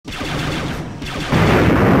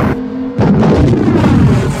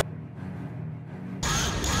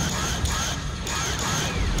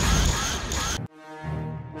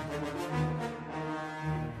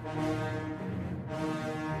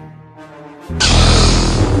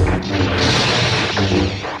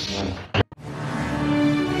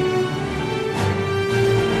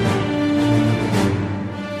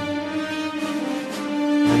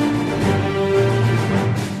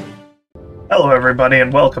everybody,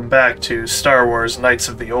 and welcome back to Star Wars Knights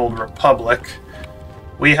of the Old Republic.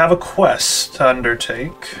 We have a quest to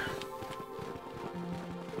undertake.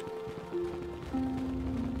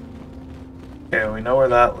 Okay, we know where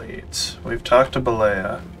that leads. We've talked to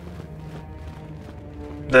Balea.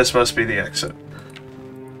 This must be the exit.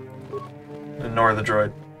 Ignore the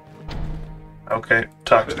droid. Okay,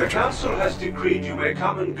 talk to the droid. The Council has decreed you may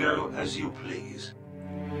come and go as you please.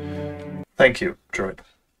 Thank you, droid.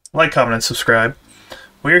 Like, comment, and subscribe.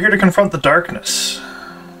 We are here to confront the darkness.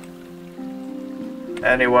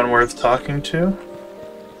 Anyone worth talking to?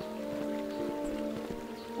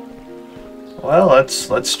 Well,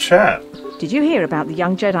 let's chat. Did you hear about the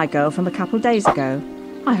young Jedi girl from a couple days ago?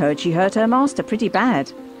 I heard she hurt her master pretty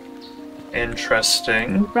bad.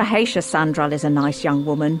 Interesting. Rahaesha Sandral is a nice young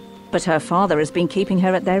woman, but her father has been keeping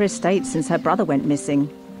her at their estate since her brother went missing.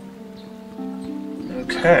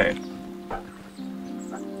 Okay.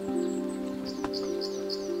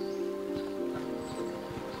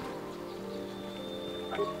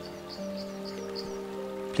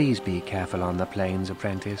 Please be careful on the plains,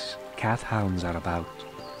 apprentice. Kath Hounds are about.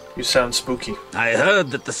 You sound spooky. I heard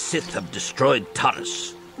that the Sith have destroyed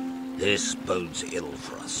Taurus. This bodes ill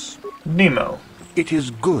for us. Nemo. It is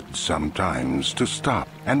good sometimes to stop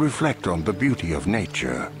and reflect on the beauty of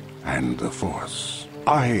nature and the Force.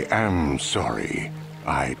 I am sorry.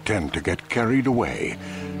 I tend to get carried away.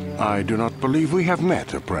 I do not believe we have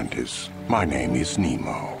met, apprentice. My name is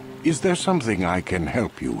Nemo. Is there something I can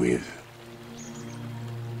help you with?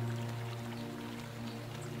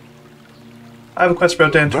 I have a quest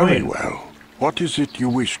about Dantooine. Very well. What is it you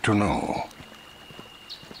wish to know?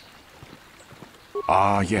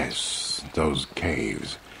 Ah, yes, those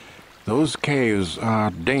caves. Those caves are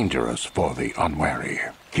dangerous for the unwary.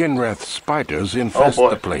 Kinreth spiders infest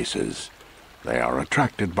the places. They are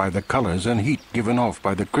attracted by the colors and heat given off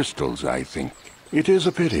by the crystals, I think. It is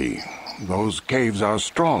a pity. Those caves are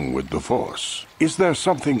strong with the Force. Is there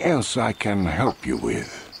something else I can help you with?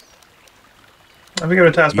 I've been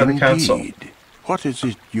given a task by the Council. Indeed. What is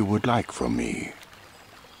it you would like from me?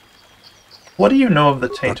 What do you know of the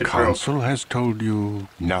Tainted The Grove? Council has told you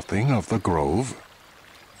nothing of the Grove?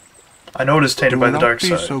 I know it is tainted by the dark Do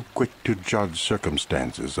side. not be so quick to judge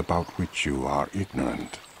circumstances about which you are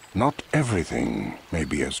ignorant. Not everything may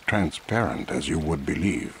be as transparent as you would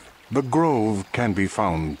believe. The Grove can be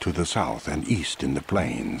found to the south and east in the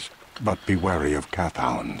plains, but be wary of Kath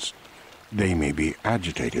Hounds. They may be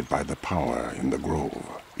agitated by the power in the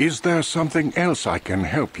Grove. Is there something else I can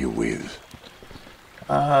help you with?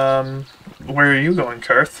 Where are you going,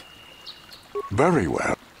 Karth? Very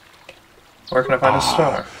well. Where can I find a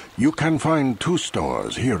star? You can find 2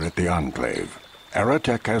 stores here at the Enclave.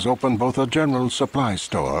 Aerotech has opened both a general supply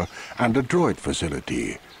store and a droid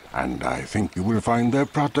facility, and I think you will find their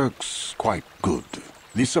products quite good.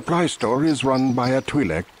 The supply store is run by a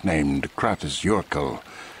Twi'lek named Kratos Yurkel,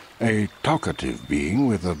 a talkative being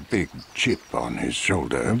with a big chip on his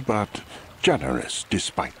shoulder, but generous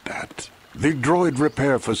despite that. The droid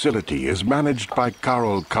repair facility is managed by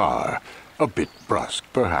Carol Carr, a bit brusque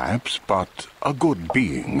perhaps, but a good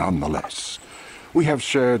being nonetheless. We have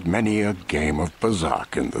shared many a game of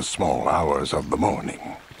Bazak in the small hours of the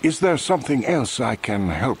morning. Is there something else I can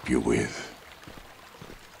help you with?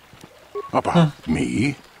 About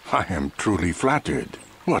me? I am truly flattered.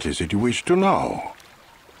 What is it you wish to know?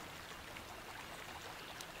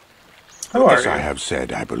 Who are As you? I have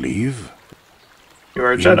said, I believe. You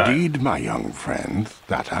are a Jedi. Indeed, my young friend,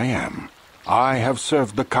 that I am. I have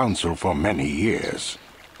served the Council for many years,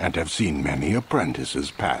 and have seen many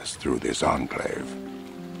apprentices pass through this enclave.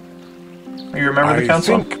 You remember the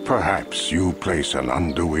Council? I think perhaps you place an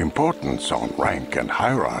undue importance on rank and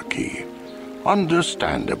hierarchy.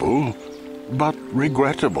 Understandable, but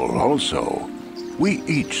regrettable also. We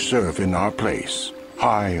each serve in our place,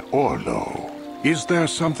 high or low. Is there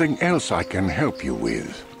something else I can help you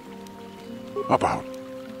with? About?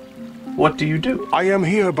 What do you do? I am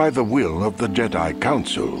here by the will of the Jedi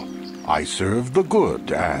Council. I serve the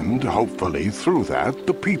good and, hopefully through that,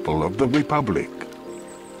 the people of the Republic.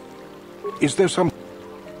 Is there some...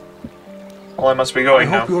 Well, I must be going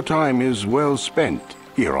I now. hope your time is well spent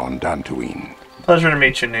here on Dantooine. Pleasure to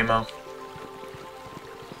meet you, Nemo.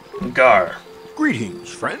 Gar. Greetings,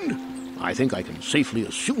 friend. I think I can safely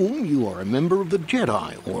assume you are a member of the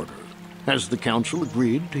Jedi Order. Has the Council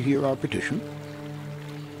agreed to hear our petition?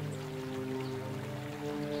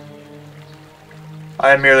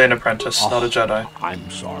 I am merely an apprentice, not a Jedi.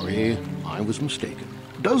 I'm sorry. I was mistaken.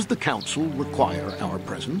 Does the Council require our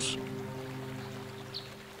presence?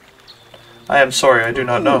 I am sorry, I do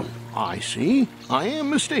not know. I see. I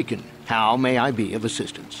am mistaken. How may I be of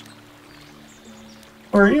assistance?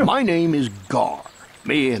 Who are you? My name is Gar.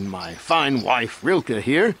 Me and my fine wife, Rilke,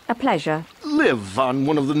 here, A pleasure. live on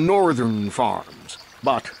one of the northern farms.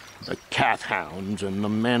 But the Kath Hounds and the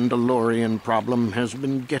Mandalorian problem has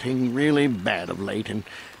been getting really bad of late, and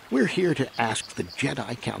we're here to ask the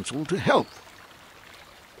Jedi Council to help.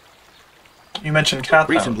 You mentioned Kath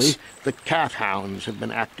Recently, Hounds. the Kath Hounds have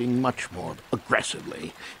been acting much more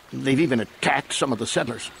aggressively. They've even attacked some of the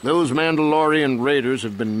settlers. Those Mandalorian raiders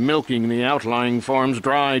have been milking the outlying farms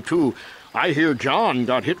dry, too. I hear John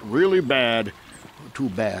got hit really bad. Too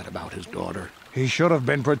bad about his daughter. He should have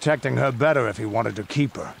been protecting her better if he wanted to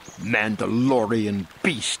keep her. Mandalorian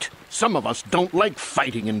beast. Some of us don't like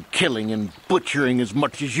fighting and killing and butchering as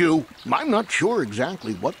much as you. I'm not sure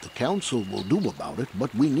exactly what the council will do about it,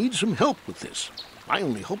 but we need some help with this. I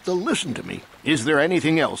only hope they'll listen to me. Is there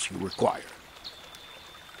anything else you require?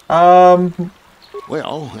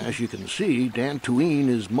 Well, as you can see, Dantooine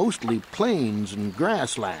is mostly plains and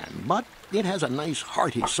grassland, but it has a nice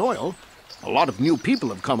hearty soil. A lot of new people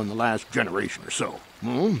have come in the last generation or so.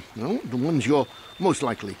 Well, the ones you'll most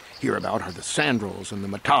likely hear about are the Sandrels and the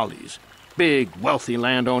Matalis. Big, wealthy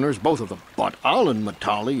landowners, both of them. But Alan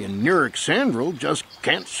Matali and Nurik Sandrel just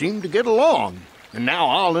can't seem to get along. And now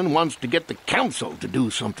Alan wants to get the council to do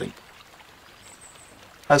something.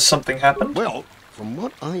 Has something happened? Well, from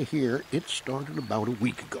what I hear, it started about a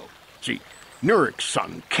week ago. See, Nurik's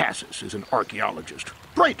son, Cassis, is an archaeologist.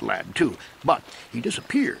 Bright lad, too, but he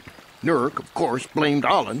disappeared. Nurik, of course, blamed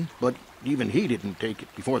Alan, but even he didn't take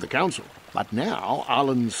it before the council. But now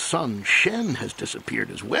Alan's son, Shen, has disappeared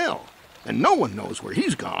as well, and no one knows where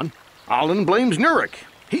he's gone. Alan blames Nurik.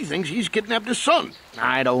 He thinks he's kidnapped his son.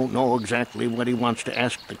 I don't know exactly what he wants to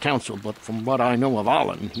ask the council, but from what I know of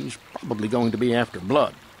Alan, he's probably going to be after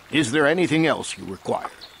blood. Is there anything else you require?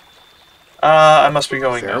 I must be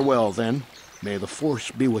going now. Farewell, then. May the Force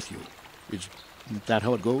be with you. Is that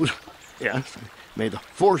how it goes? Yes. May the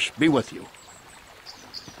Force be with you.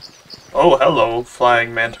 Oh, hello,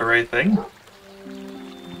 flying manta ray thing.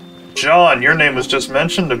 John, your name was just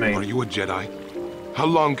mentioned to me. Are you a Jedi? How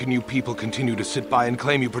long can you people continue to sit by and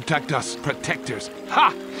claim you protect us, protectors?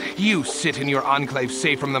 Ha! You sit in your enclave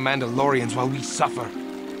safe from the Mandalorians while we suffer.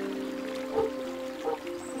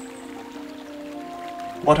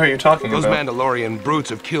 What are you talking Those about? Mandalorian brutes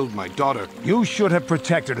have killed my daughter. You should have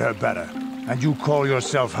protected her better. And you call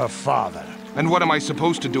yourself her father. And what am I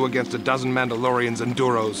supposed to do against a dozen Mandalorians and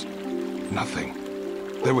Duros? Nothing.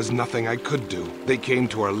 There was nothing I could do. They came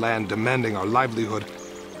to our land demanding our livelihood.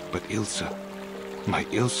 But Ilsa, my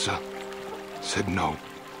Ilsa, said no.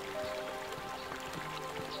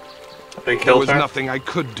 They There killed was her? nothing I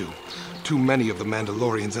could do. Too many of the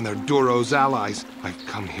Mandalorians and their Duros allies. I've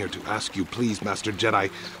come here to ask you, please, Master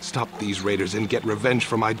Jedi, stop these raiders and get revenge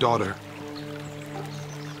for my daughter.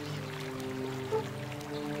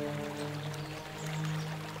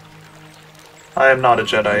 I am not a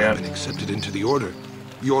Jedi I yet. have been accepted into the Order.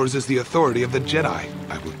 Yours is the authority of the Jedi.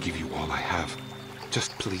 I will give you all I have.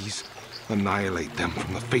 Just please, annihilate them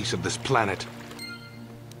from the face of this planet.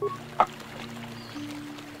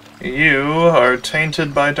 You are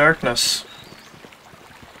tainted by darkness.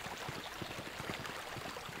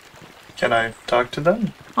 Can I talk to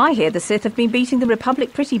them? I hear the Sith have been beating the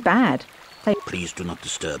Republic pretty bad. Please do not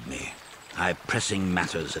disturb me. I have pressing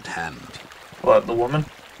matters at hand. What, the woman?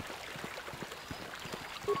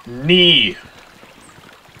 Knee.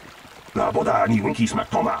 You are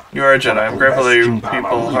a Jedi. I'm grateful that you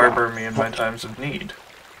people harbor me in my times of need.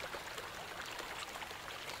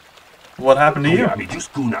 What happened to you?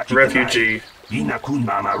 Refugee. They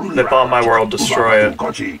bomb my world, destroy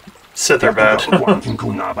it. Sith are bad.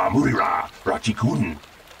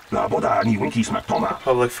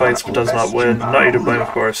 Public fights but does not win. Not you to blame, of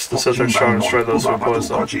course. The Sith are strong and destroy those who oppose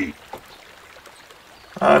them.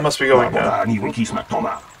 I must be going now.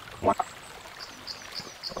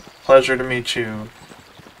 Pleasure to meet you.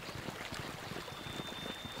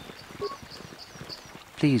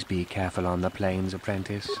 Please be careful on the plains,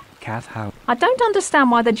 apprentice. Kath Hounds. I don't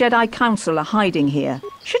understand why the Jedi Council are hiding here.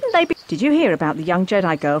 Shouldn't they be... Did you hear about the young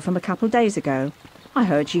Jedi girl from a couple days ago? I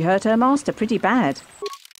heard she hurt her master pretty bad.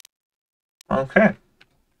 Okay.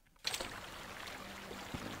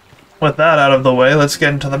 With that out of the way, let's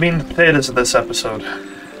get into the meat and potatoes of this episode.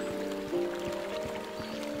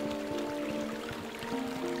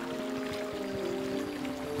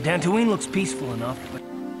 Dantooine looks peaceful enough, but...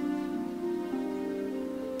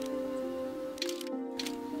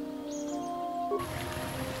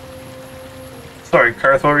 Sorry,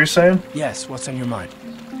 Karth, what were you saying? Yes, what's on your mind?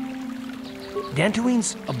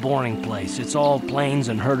 Dantooine's a boring place. It's all plains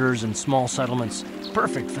and herders and small settlements.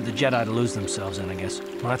 Perfect for the Jedi to lose themselves in, I guess.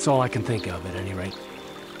 Well, that's all I can think of, at any rate.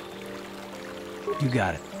 You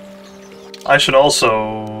got it. I should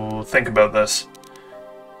also think about this.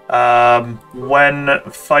 When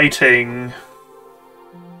fighting...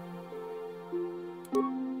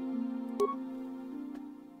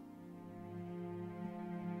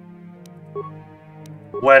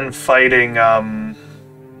 When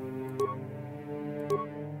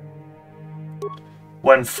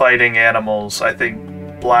fighting animals, I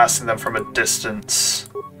think blasting them from a distance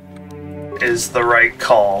is the right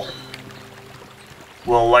call.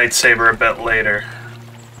 We'll lightsaber a bit later.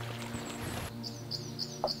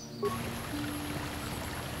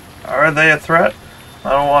 Are they a threat?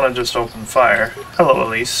 I don't want to just open fire. Hello,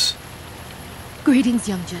 Elise. Greetings,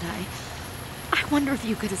 young Jedi. I wonder if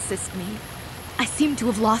you could assist me. I seem to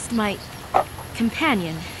have lost my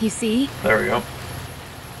companion, you see? There we go.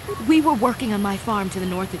 We were working on my farm to the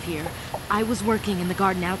north of here. I was working in the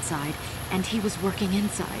garden outside, and he was working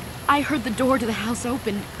inside. I heard the door to the house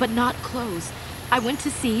open, but not close. I went to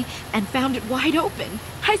see and found it wide open.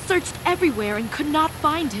 I searched everywhere and could not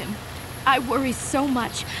find him. I worry so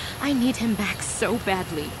much. I need him back so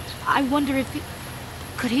badly. I wonder if he...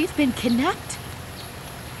 Could he have been kidnapped?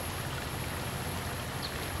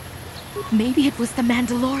 Maybe it was the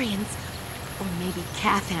Mandalorians. Or maybe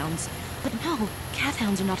Kath Hounds. But no, Kath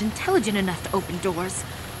Hounds are not intelligent enough to open doors.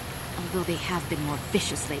 Although they have been more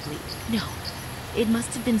vicious lately. No, it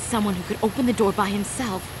must have been someone who could open the door by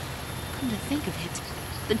himself. Come to think of it,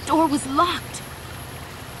 the door was locked.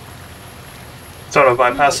 So to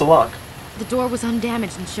bypass the lock. The door was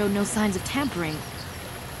undamaged and showed no signs of tampering.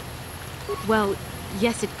 Well,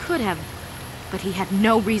 yes, it could have, but he had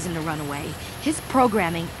no reason to run away. His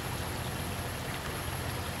programming...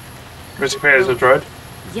 Was he created as a droid?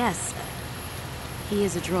 Yes, he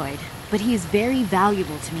is a droid, but he is very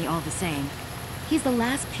valuable to me all the same. He's the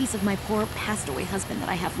last piece of my poor passed-away husband that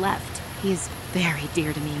I have left. He is very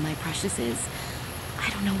dear to me, my precious is. I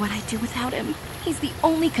don't know what I'd do without him. He's the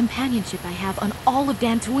only companionship I have on all of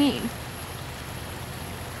Dantooine.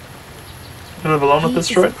 You live alone with this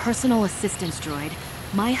droid? He is a personal assistance droid.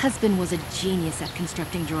 My husband was a genius at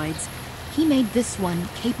constructing droids. He made this one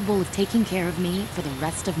capable of taking care of me for the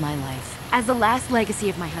rest of my life. As the last legacy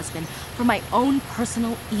of my husband, for my own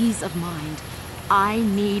personal ease of mind, I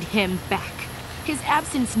need him back. His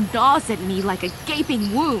absence gnaws at me like a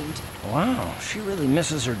gaping wound. Wow, she really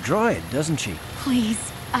misses her droid, doesn't she?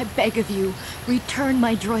 Please, I beg of you, return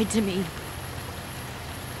my droid to me.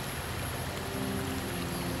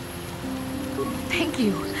 Thank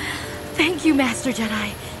you. Thank you, Master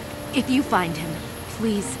Jedi. If you find him,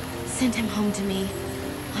 please send him home to me.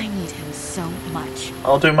 I need him so much.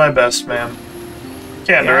 I'll do my best, ma'am.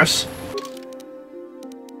 Yeah, nurse.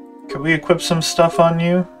 Can we equip some stuff on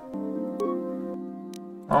you?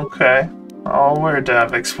 Okay. I'll wear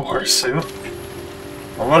Davik's war suit.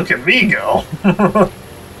 Well, look at me go.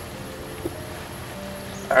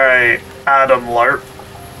 Alright, Adam LARP.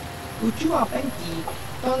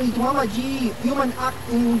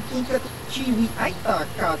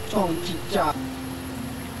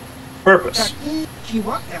 Purpose.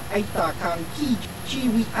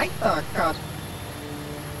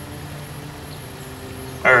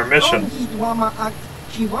 Our mission.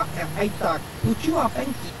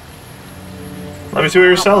 Let me see what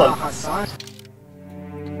you're selling.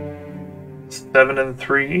 7 and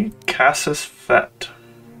 3, Cassis Fett.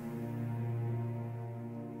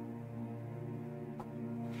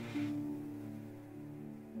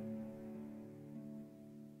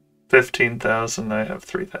 $15,000, I have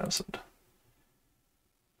 3,000.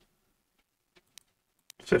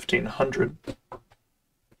 1,500.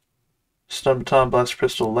 Stun baton, blast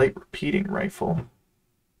pistol, light repeating rifle.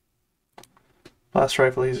 Blast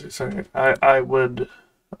rifle, easy. Sorry, I would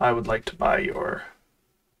like to buy your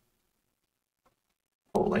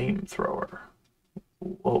flamethrower.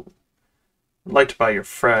 Whoa. I'd like to buy your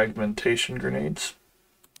fragmentation grenades.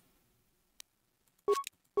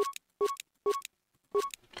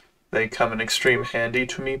 They come in extreme handy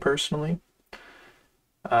to me personally.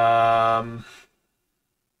 Item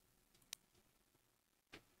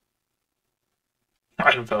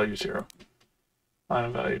value 0.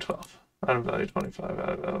 Item value 12. Item value 25.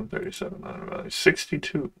 Item value 37. Item value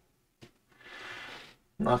 62.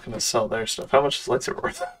 I'm not going to sell their stuff. How much is lightsaber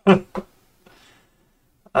worth?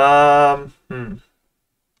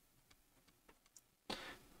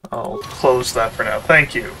 I'll close that for now.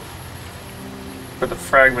 Thank you for the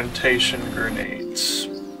fragmentation grenades.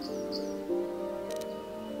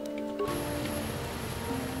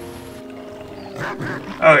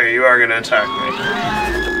 Okay, you are going to attack me.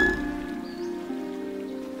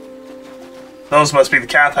 Those must be the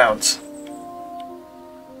Kath Hounds.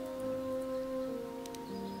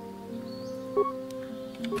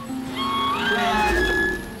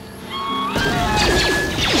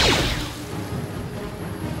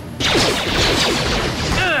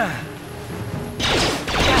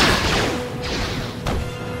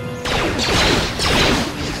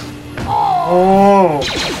 Oh!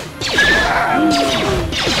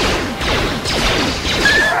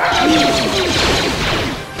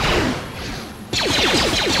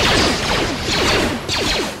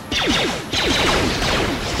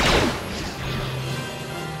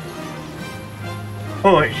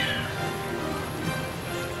 Holy.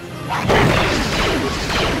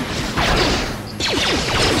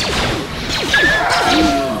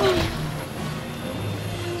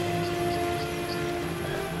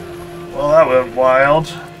 Well, that went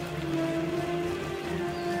wild.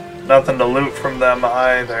 Nothing to loot from them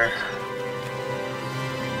either.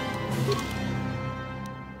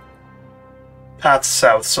 Path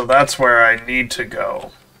south, so that's where I need to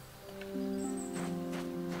go.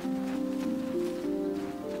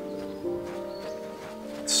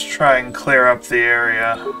 Let's try and clear up the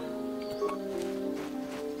area.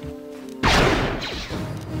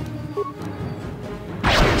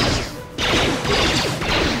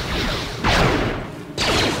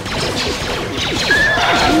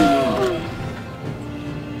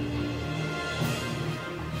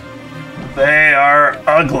 They are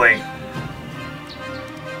ugly.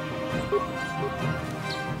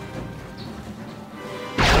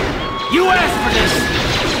 You asked for this!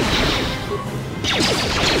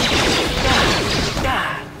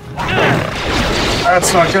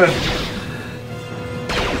 That's not good.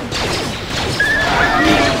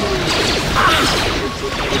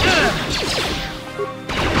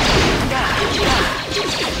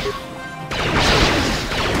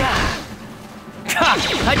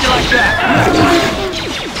 How'd you like that?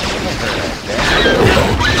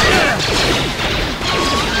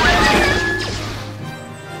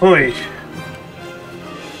 Oy.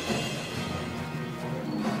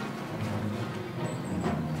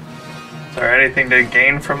 Is there anything to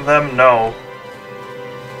gain from them? No.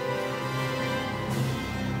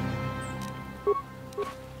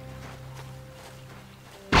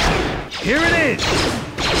 Here it is!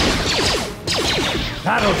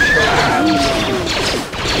 That'll show.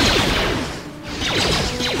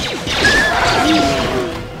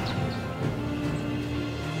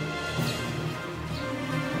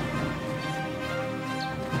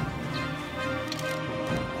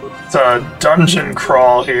 It's a dungeon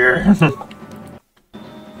crawl here.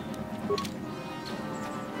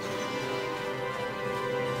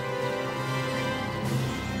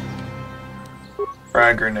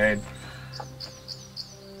 Frag grenade.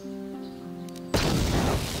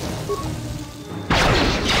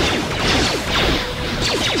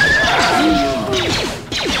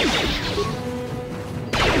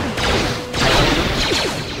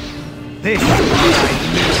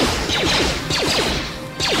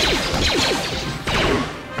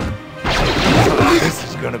 This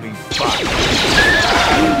is gonna be fun.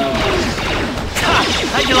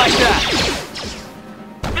 How'd you like that?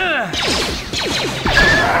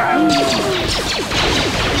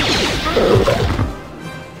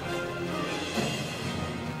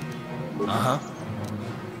 Uh-huh.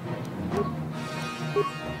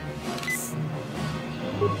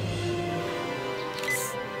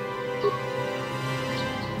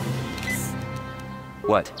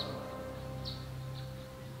 What?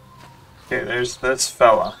 Okay, there's this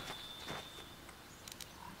fella.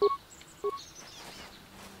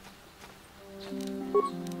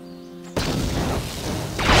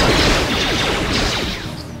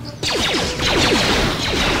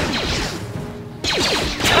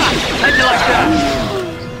 How'd you like that?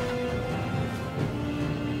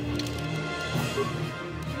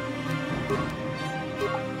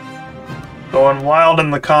 Going wild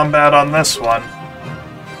in the combat on this one.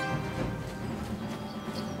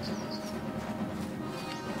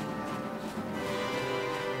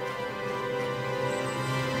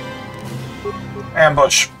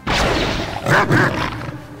 Ambush.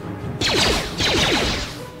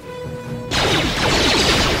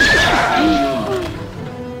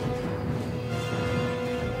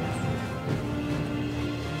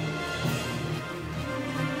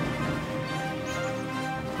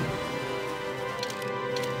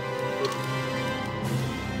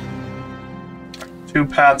 Two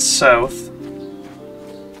paths south.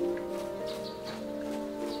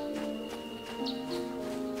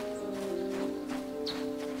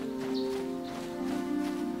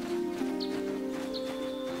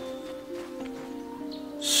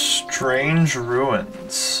 Strange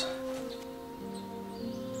ruins.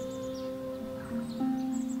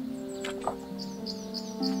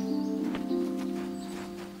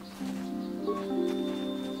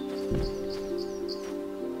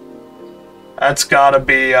 That's gotta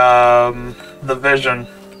be, the vision.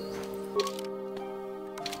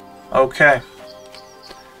 Okay.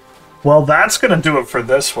 Well, that's gonna do it for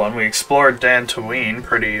this one. We explored Dantooine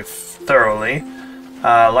pretty thoroughly.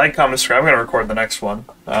 Like, comment, subscribe. I'm gonna record the next one,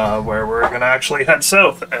 where we're gonna actually head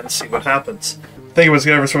south and see what happens. Thank you once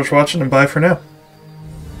again for so much for watching, and bye for now.